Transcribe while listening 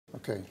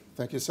Okay,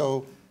 thank you.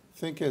 So I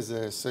think as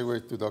a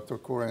segue to Dr.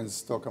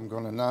 Curran's talk, I'm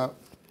going to now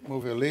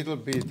move a little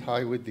bit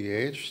high with the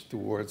age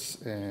towards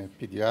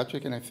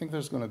pediatric, and I think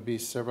there's going to be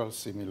several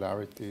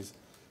similarities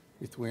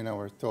between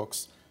our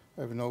talks.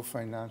 I have no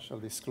financial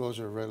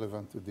disclosure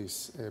relevant to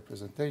this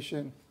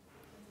presentation.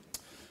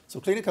 So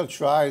clinical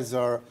trials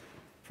are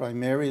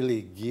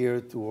primarily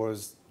geared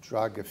towards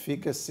drug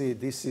efficacy.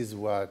 This is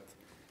what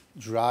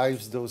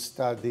drives those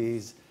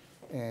studies.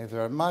 They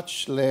are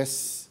much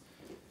less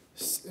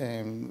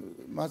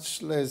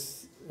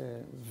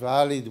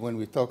valid when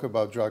we talk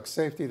about drug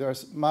safety.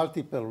 There's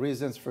multiple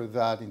reasons for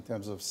that in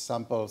terms of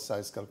sample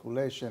size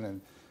calculation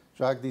and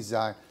drug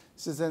design.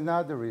 This is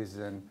another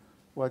reason.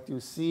 What you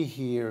see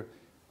here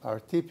are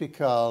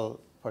typical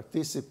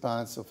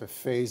participants of a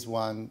phase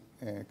 1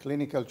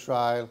 clinical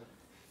trial.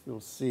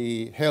 You'll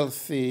see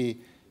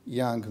healthy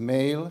young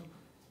male,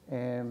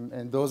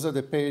 and those are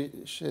the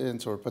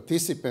patients or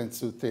participants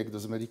who take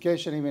those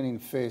medications. Even in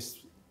phase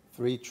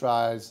 3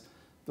 trials,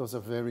 those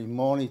are very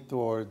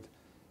monitored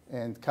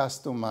and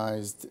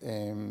customized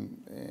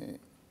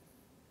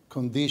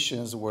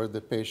conditions where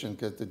the patient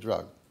gets the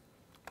drug.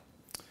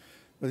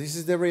 But this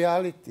is the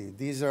reality.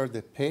 These are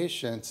the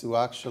patients who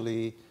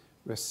actually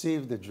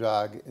receive the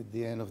drug at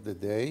the end of the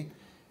day.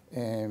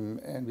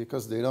 And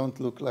because they don't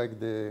look like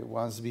the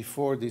ones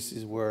before, this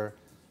is where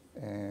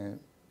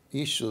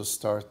issues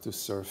start to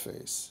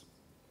surface.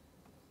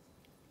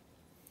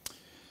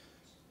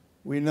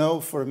 We know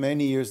for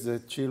many years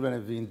that children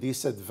have been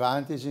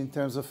disadvantaged in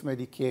terms of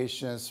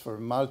medications for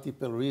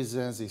multiple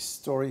reasons.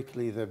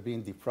 Historically, they've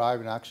been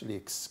deprived and actually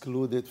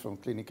excluded from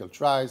clinical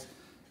trials.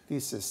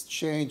 This has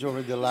changed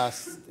over the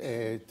last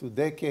 2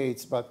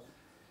 decades, but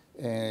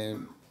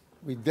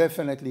we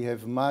definitely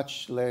have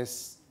much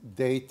less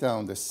data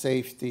on the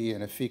safety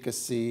and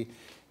efficacy,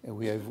 and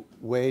we have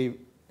way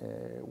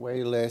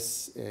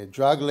less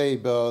drug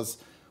labels.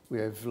 We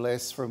have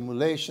less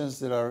formulations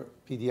that are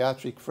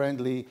pediatric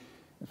friendly.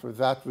 And for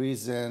that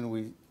reason,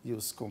 we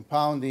use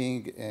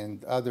compounding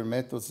and other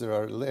methods that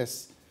are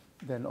less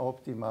than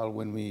optimal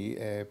when we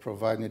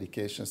provide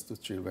medications to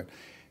children.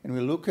 And we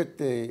look at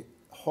the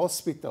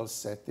hospital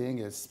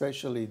setting,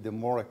 especially the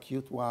more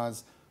acute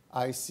ones,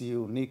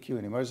 ICU, NICU,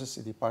 and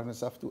emergency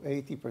departments. Up to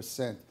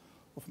 80%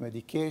 of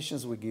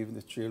medications we give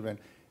the children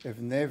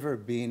have never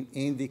been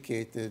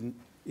indicated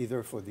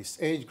either for this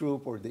age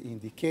group or the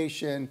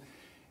indication.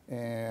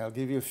 I'll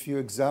give you a few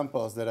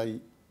examples that I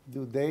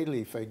do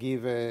daily. If I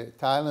give a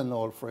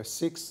Tylenol for a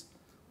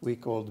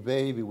 6-week-old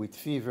baby with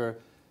fever,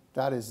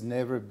 that has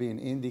never been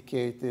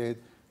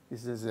indicated.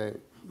 This is a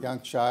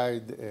young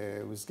child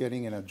who was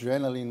getting an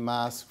adrenaline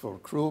mask for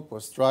croup or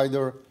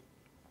stridor.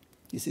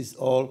 This is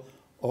all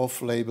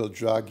off-label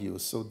drug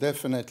use. So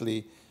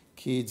definitely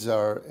kids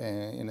are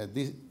in a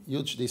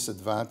huge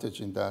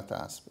disadvantage in that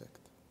aspect.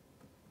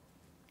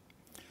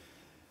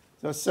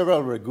 There are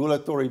several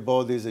regulatory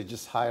bodies. I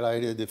just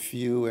highlighted a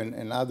few,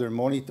 and other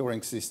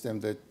monitoring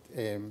systems that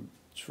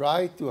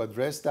try to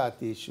address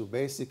that issue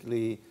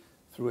basically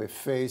through a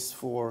phase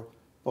 4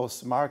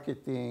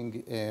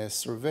 post-marketing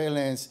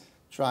surveillance,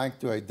 trying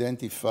to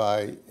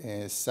identify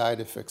side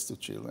effects to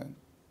children.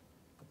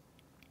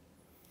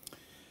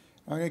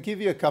 I'm going to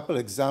give you a couple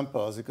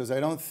examples because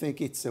I don't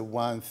think it's a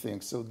one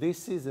thing. So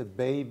this is a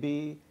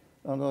baby,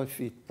 I don't know if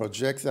it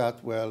projects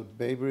that well,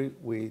 baby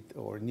with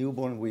or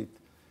newborn with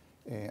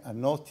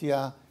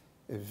anotia,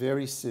 a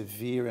very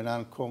severe and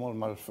uncommon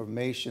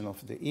malformation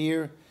of the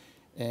ear.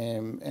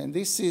 And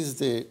this is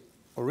the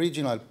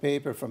original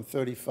paper from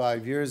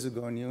 35 years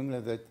ago in New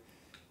England that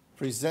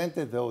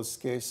presented those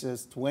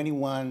cases,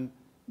 21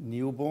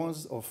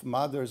 newborns of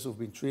mothers who've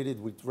been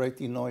treated with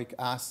retinoic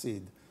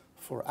acid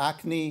for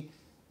acne,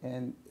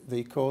 and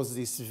they caused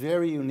this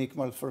very unique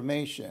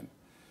malformation.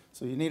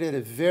 So you needed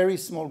a very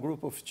small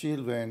group of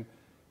children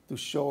to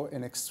show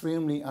an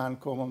extremely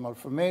uncommon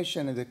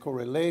malformation, and the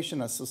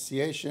correlation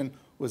association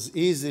was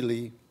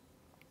easily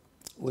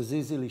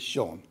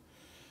shown.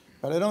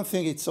 But I don't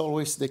think it's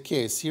always the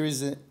case. Here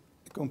is a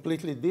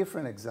completely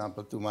different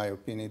example, to my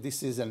opinion.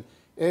 This is an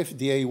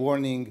FDA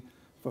warning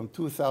from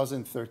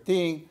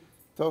 2013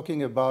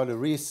 talking about a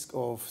risk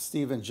of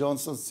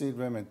Stevens-Johnson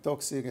syndrome and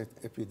toxic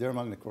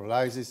epidermal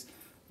necrolysis,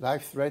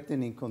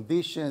 life-threatening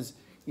conditions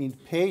in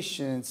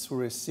patients who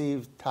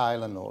received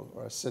Tylenol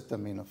or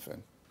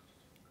acetaminophen.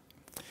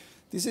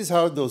 This is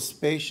how those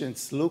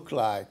patients look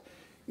like.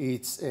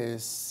 It's a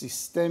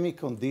systemic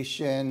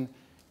condition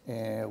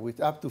with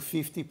up to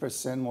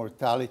 50%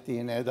 mortality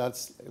in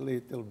adults, a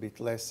little bit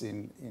less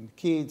in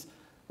kids,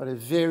 but a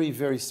very,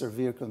 very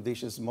severe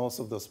conditions. Most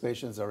of those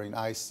patients are in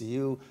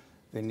ICU.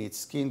 They need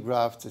skin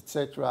grafts,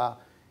 etc.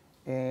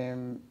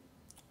 And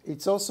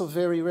it's also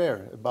very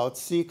rare, about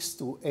 6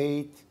 to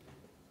 8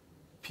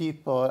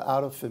 people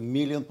out of 1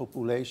 million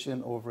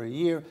population over a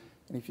year.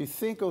 And if you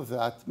think of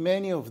that,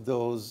 many of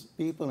those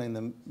people in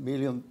the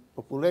million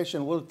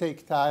population will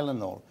take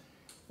Tylenol.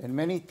 And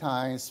many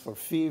times for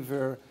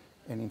fever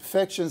and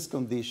infectious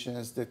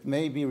conditions that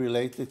may be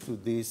related to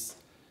these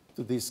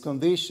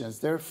conditions.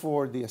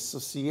 Therefore, the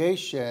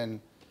association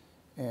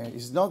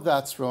is not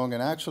that strong,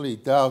 and actually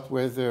doubt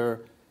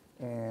whether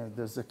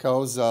there's a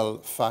causal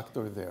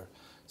factor there.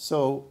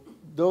 So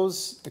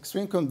those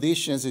extreme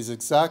conditions is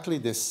exactly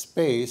the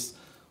space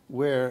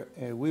where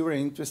we were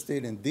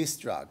interested in this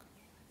drug.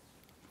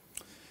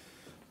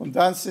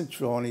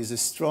 Ondansetron is a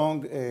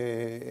strong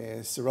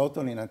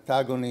serotonin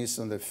antagonist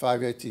on the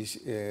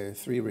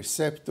 5-HT3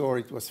 receptor.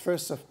 It was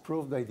first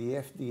approved by the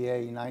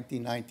FDA in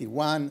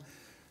 1991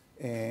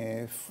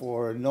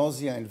 for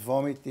nausea and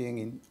vomiting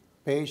in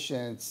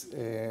patients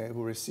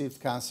who received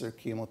cancer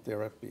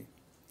chemotherapy.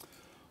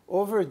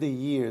 Over the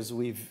years,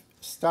 we've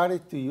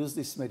started to use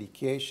this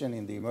medication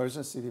in the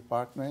emergency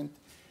department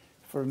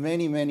for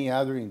many, many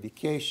other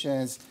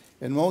indications,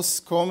 and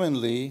most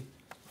commonly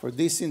for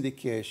this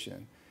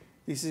indication.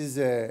 This is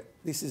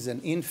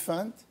an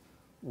infant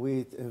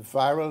with a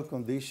viral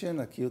condition,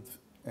 acute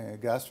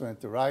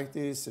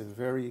gastroenteritis, a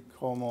very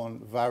common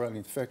viral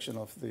infection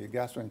of the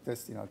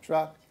gastrointestinal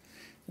tract.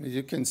 And as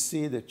you can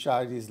see, the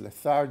child is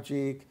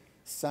lethargic,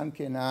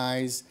 sunken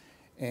eyes,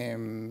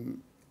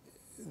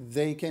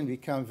 they can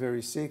become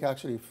very sick.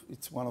 Actually,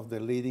 it's one of the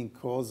leading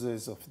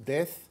causes of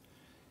death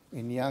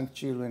in young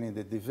children in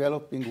the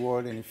developing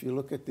world. And if you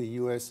look at the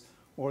US,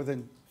 more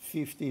than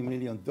 50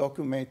 million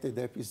documented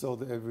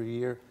episodes every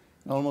year,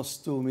 and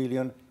almost 2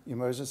 million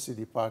emergency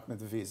department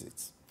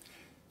visits.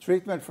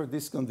 Treatment for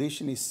this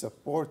condition is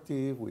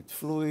supportive with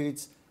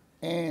fluids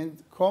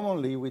and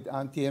commonly with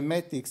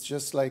antiemetics,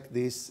 just like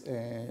this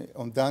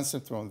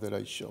ondansetron that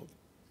I showed.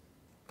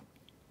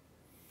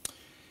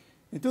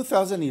 In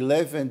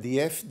 2011, the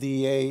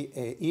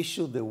FDA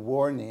issued a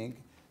warning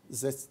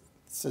that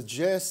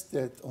suggests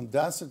that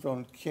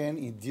ondansetron can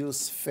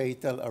induce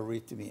fatal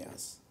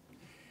arrhythmias.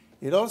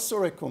 It also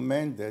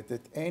recommended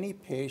that any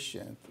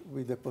patient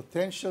with the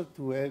potential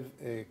to have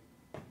a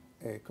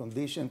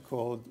condition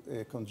called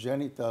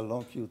congenital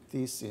long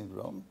QT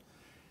syndrome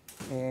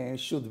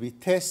should be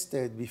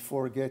tested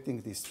before getting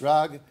this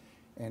drug,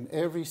 and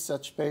every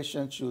such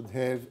patient should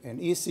have an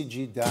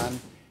ECG done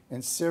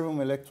and serum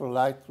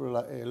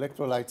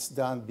electrolytes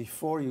done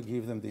before you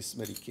give them this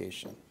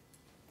medication.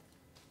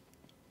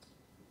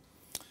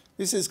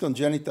 This is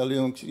congenital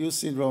long QT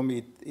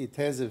syndrome. It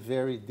has a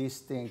very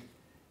distinct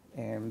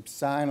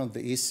sign on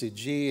the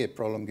ECG, a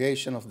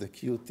prolongation of the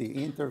QT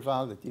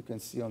interval that you can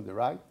see on the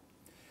right.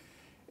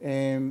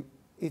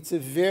 It's a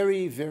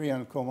very, very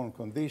uncommon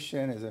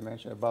condition. As I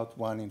mentioned, about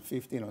 1 in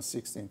 15 or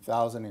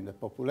 16,000 in the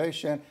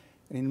population.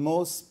 And in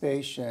most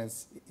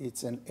patients,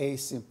 it's an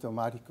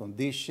asymptomatic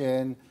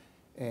condition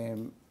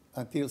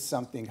until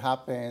something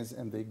happens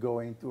and they go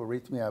into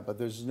arrhythmia. But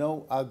there's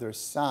no other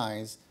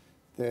signs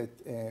that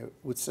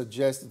would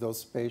suggest that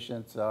those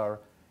patients are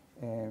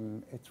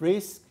at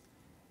risk.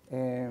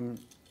 And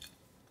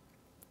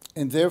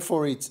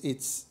therefore,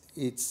 it's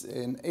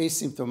an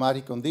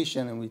asymptomatic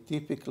condition, and we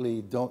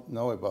typically don't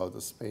know about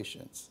those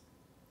patients.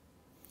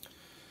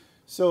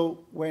 So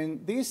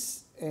when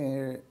this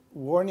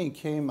warning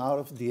came out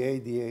of the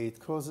ADA, it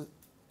caused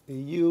a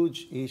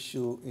huge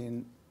issue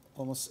in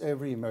almost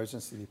every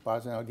emergency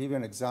department. I'll give you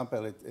an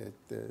example. At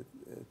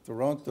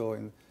Toronto,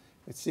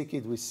 at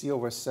CKID, we see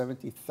over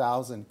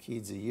 70,000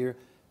 kids a year,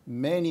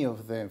 many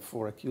of them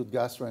for acute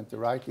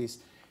gastroenteritis.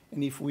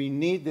 And if we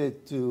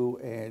needed to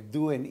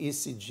do an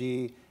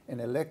ECG, an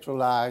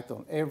electrolyte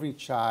on every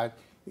child,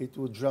 it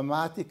would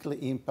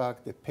dramatically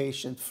impact the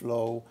patient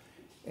flow.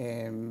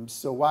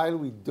 So while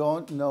we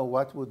don't know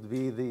what would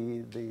be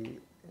the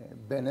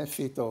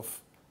benefit of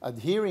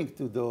adhering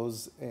to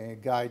those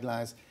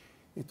guidelines,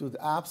 it would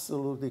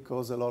absolutely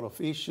cause a lot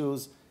of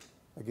issues.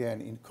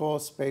 Again, in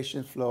cost,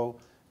 patient flow,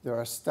 there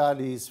are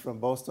studies from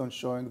Boston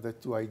showing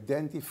that to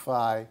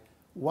identify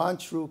one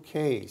true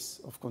case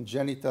of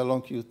congenital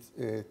long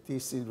QT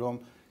syndrome,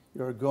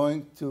 you're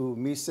going to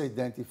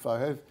misidentify,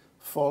 have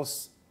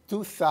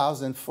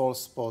 2,000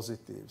 false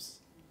positives.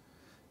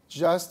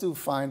 Just to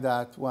find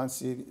out one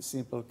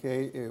simple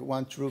case,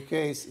 one true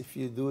case, if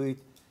you do it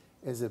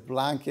as a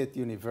blanket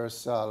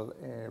universal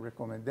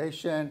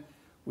recommendation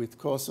with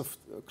cost of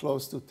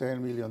close to $10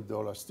 million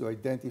to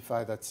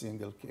identify that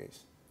single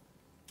case.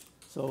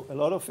 So a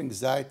lot of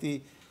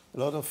anxiety, a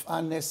lot of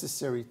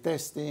unnecessary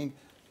testing.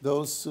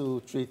 Those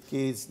who treat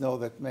kids know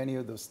that many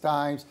of those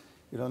times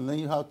you don't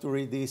know how to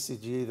read the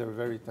ECG, they're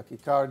very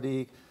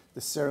tachycardic,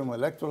 the serum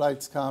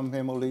electrolytes come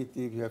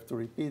hemolytic, you have to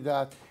repeat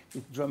that.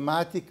 It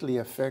dramatically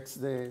affects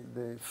the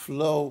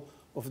flow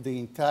of the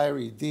entire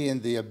ED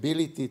and the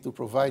ability to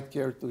provide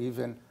care to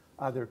even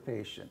other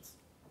patients.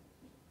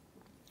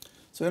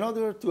 So in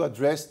order to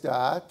address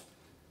that,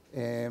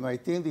 my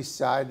team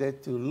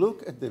decided to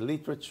look at the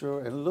literature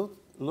and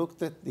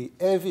looked at the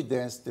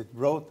evidence that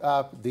brought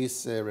up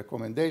this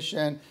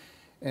recommendation.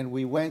 And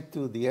we went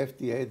to the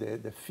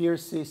FDA, the FEAR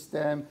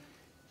system.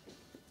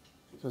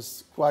 It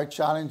was quite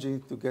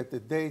challenging to get the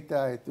data.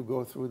 I had to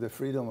go through the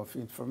Freedom of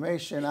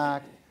Information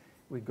Act.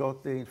 We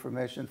got the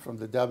information from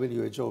the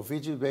WHO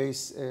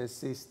VG-based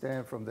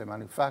system, from the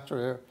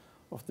manufacturer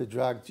of the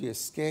drug,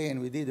 GSK,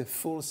 and we did a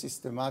full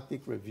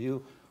systematic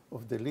review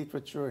of the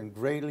literature and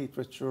great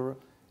literature,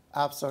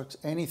 abstracts,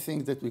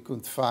 anything that we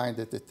could find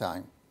at the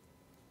time.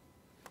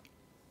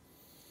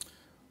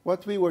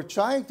 What we were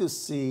trying to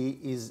see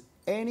is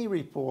any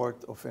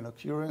report of an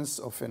occurrence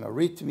of an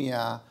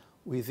arrhythmia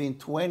within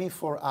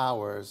 24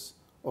 hours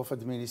of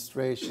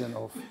administration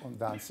of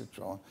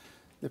ondansetron.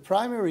 The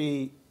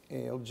primary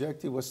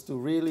objective was to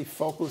really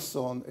focus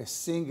on a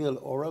single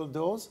oral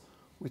dose,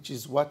 which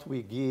is what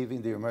we give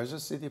in the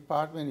emergency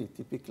department. We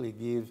typically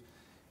give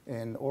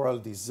an oral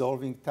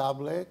dissolving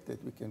tablet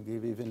that we can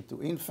give even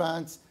to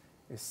infants,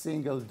 a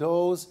single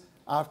dose.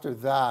 After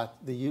that,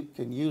 you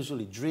can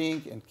usually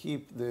drink and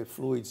keep the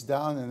fluids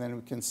down, and then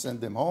we can send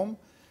them home.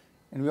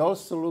 And we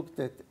also looked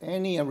at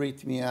any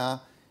arrhythmia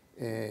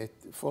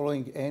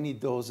following any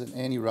dose and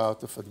any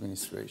route of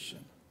administration.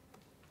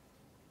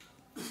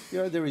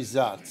 Here are the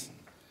results.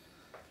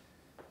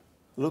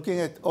 Looking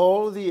at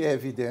all the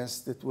evidence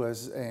that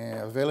was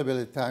available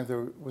at the time,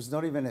 there was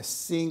not even a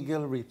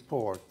single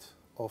report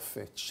of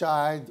a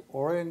child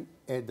or an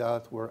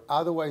adult who were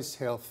otherwise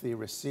healthy,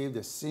 received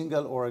a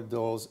single oral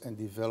dose, and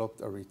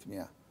developed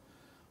arrhythmia.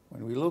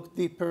 When we looked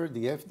deeper,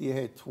 the FDA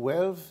had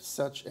 12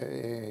 such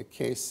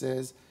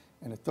cases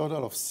and a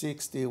total of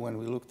 60 when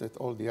we looked at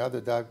all the other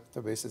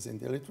databases in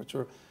the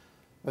literature.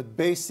 But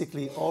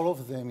basically, all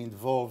of them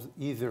involved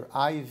either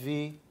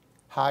IV,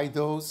 high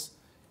dose,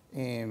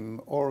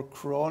 or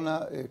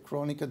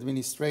chronic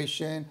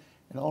administration,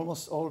 and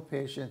almost all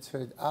patients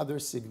had other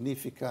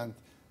significant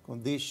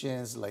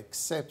conditions like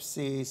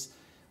sepsis,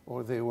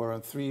 or they were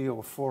on 3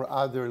 or 4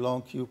 other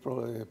long Q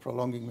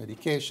prolonging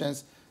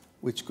medications,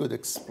 which could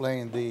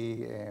explain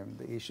the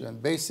issue.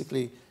 And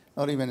basically,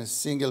 not even a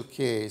single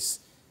case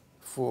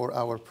for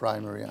our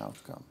primary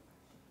outcome.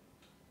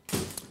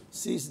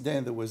 Since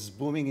then, there was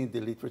booming in the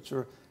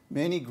literature.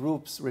 Many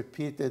groups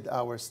repeated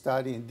our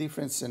study in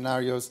different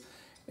scenarios.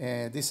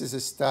 This is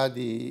a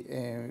study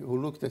who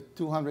looked at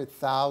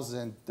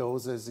 200,000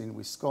 doses in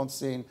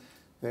Wisconsin.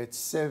 They had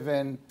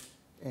 7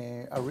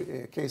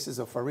 cases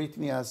of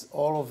arrhythmias,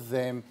 all of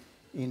them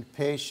in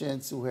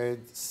patients who had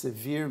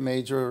severe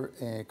major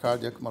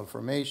cardiac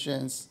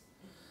malformations.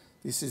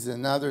 This is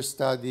another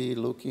study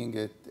looking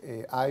at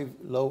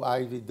low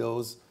IV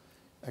dose.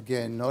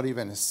 Again, not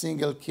even a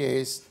single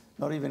case,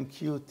 not even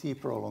QT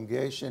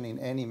prolongation in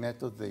any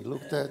method they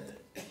looked at.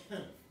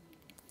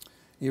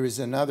 Here is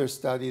another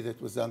study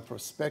that was done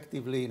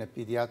prospectively in a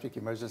pediatric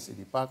emergency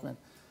department.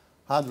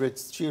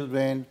 Hundreds of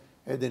children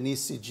had an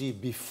ECG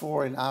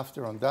before and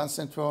after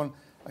ondansetron.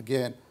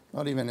 Again,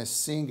 not even a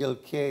single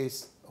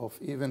case of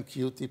even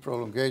QT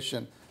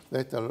prolongation,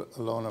 let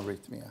alone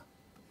arrhythmia.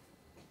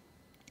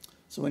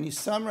 So when you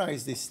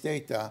summarize this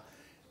data,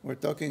 we're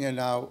talking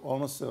now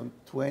almost on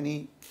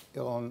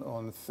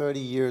 30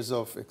 years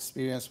of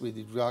experience with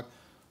the drug,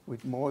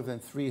 with more than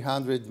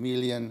 300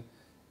 million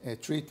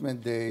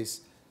treatment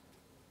days.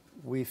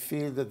 We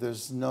feel that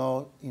there's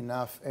not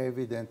enough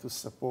evidence to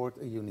support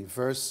a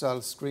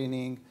universal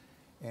screening,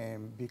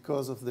 and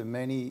because of the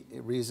many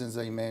reasons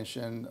I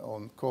mentioned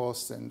on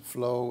cost and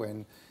flow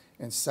and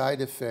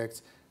side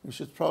effects, we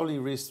should probably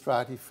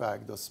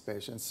re-stratify those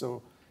patients.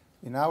 So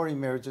in our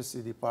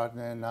emergency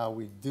department now,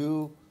 we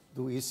do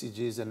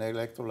ECGs and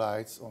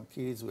electrolytes on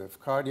kids who have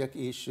cardiac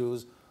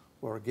issues,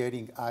 who are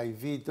getting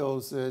IV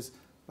doses,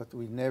 but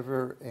we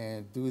never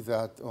do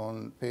that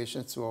on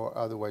patients who are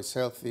otherwise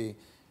healthy.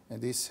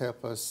 And this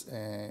helps us,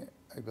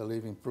 I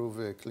believe,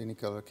 improve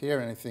clinical care.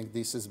 And I think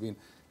this has been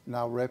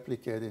now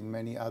replicated in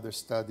many other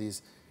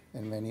studies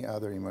and many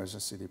other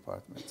emergency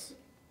departments.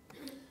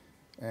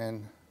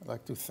 And I'd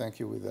like to thank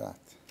you with that.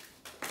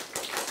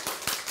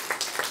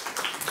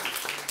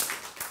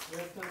 We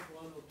have time for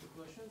 1 or 2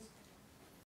 questions.